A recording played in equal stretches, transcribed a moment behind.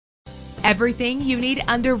Everything you need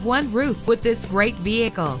under one roof with this great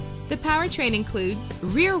vehicle. The powertrain includes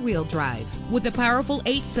rear-wheel drive with a powerful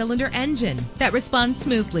 8-cylinder engine that responds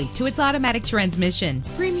smoothly to its automatic transmission.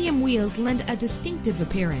 Premium wheels lend a distinctive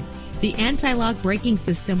appearance. The anti-lock braking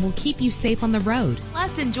system will keep you safe on the road.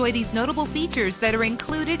 Plus, enjoy these notable features that are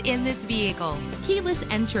included in this vehicle: keyless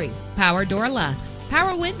entry, power door locks,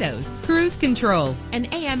 power windows, cruise control, an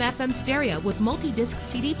AM/FM stereo with multi-disc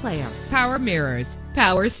CD player, power mirrors,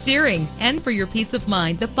 power steering. And for your peace of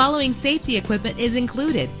mind, the following safety equipment is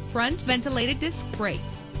included: front ventilated disc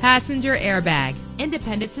brakes, passenger airbag,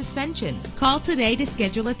 independent suspension. Call today to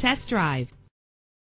schedule a test drive.